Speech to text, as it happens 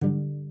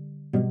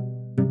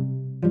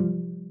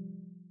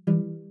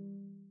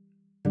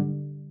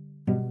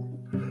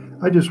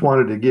I just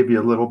wanted to give you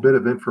a little bit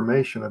of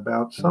information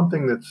about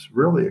something that's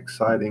really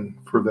exciting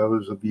for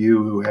those of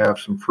you who have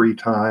some free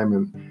time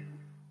and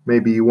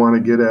maybe you want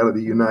to get out of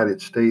the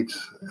United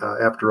States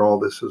after all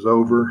this is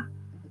over.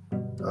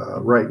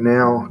 Right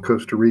now,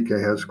 Costa Rica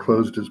has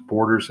closed its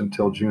borders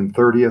until June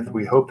 30th.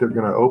 We hope they're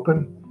going to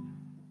open.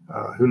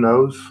 Who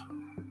knows?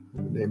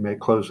 They may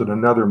close it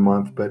another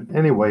month, but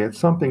anyway, it's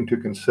something to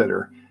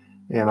consider.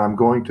 And I'm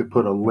going to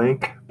put a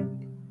link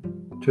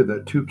to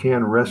the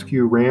Toucan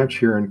Rescue Ranch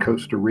here in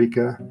Costa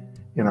Rica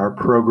in our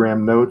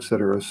program notes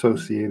that are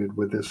associated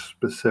with this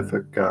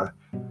specific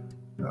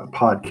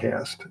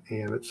podcast.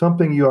 And it's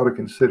something you ought to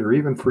consider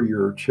even for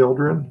your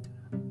children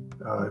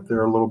if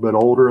they're a little bit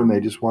older and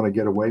they just want to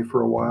get away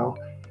for a while.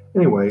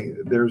 Anyway,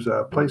 there's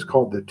a place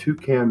called the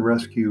Toucan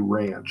Rescue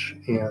Ranch,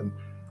 and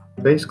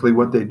basically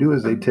what they do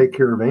is they take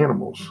care of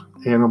animals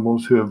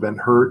who have been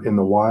hurt in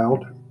the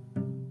wild,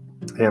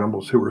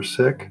 animals who are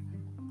sick.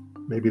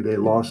 Maybe they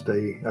lost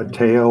a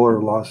tail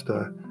or lost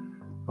a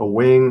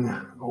wing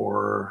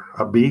or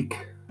a beak.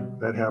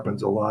 That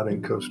happens a lot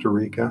in Costa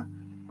Rica,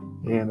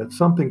 and it's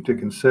something to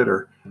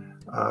consider.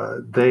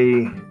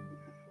 They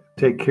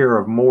take care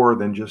of more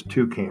than just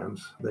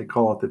toucans. They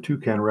call it the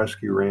Toucan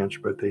Rescue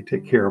Ranch, but they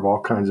take care of all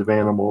kinds of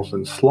animals,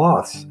 and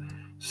sloths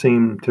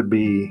seem to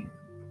be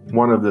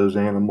one of those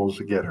animals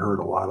that get hurt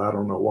a lot. I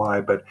don't know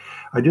why, but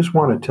I just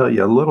want to tell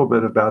you a little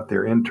bit about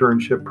their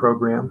internship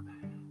program.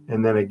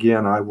 And then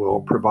again, I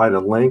will provide a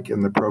link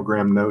in the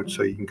program notes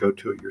so you can go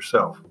to it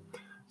yourself.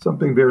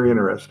 Something very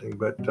interesting.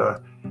 But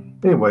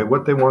anyway,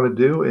 what they want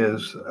to do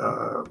is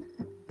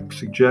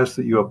suggest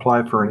that you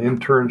apply for an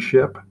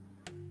internship.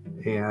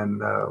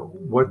 And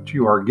what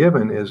you are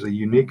given is a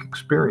unique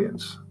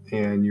experience.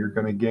 And you're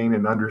going to gain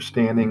an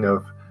understanding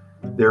of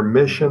their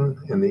mission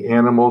and the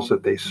animals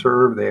that they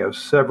serve. They have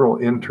several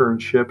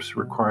internships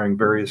requiring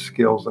various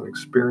skills and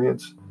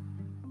experience.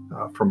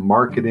 From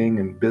marketing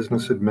and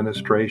business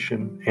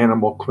administration,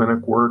 animal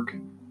clinic work,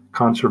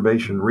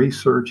 conservation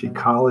research,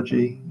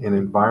 ecology and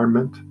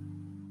environment,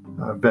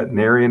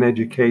 veterinarian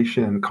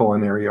education, and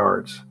culinary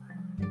arts.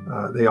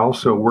 They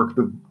also work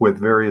with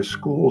various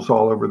schools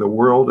all over the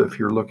world if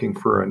you're looking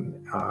for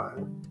an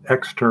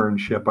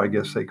externship, I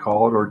guess they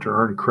call it, or to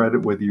earn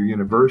credit with your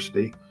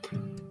university.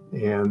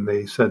 And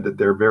they said that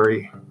they're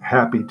very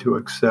happy to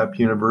accept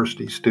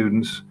university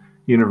students,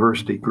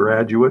 university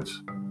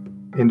graduates,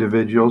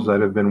 individuals that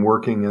have been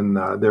working in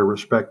their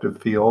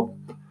respective field.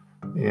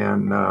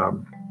 And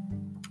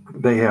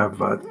they have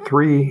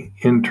 3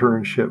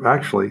 internship,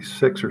 actually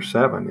 6 or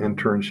 7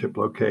 internship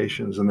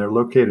locations, and they're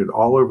located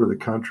all over the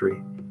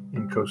country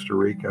in Costa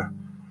Rica.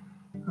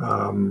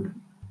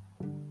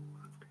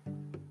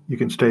 You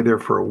can stay there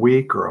for a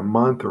week or a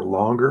month or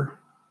longer,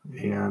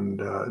 and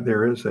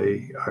there is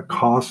a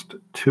cost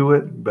to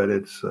it, but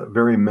it's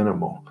very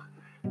minimal.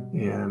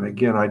 And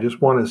again, I just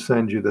want to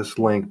send you this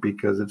link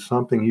because it's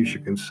something you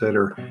should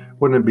consider.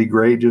 Wouldn't it be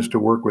great just to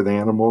work with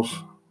animals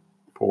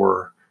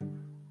for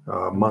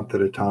a month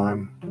at a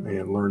time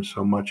and learn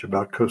so much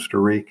about Costa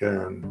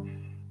Rica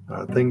and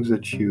things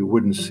that you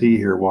wouldn't see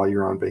here while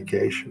you're on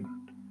vacation?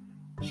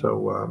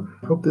 So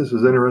hope this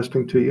is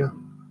interesting to you.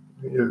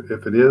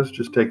 If it is,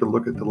 just take a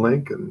look at the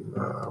link, and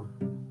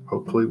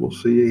hopefully we'll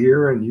see you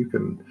here and you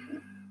can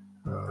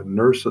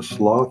nurse a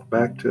sloth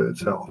back to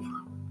its health.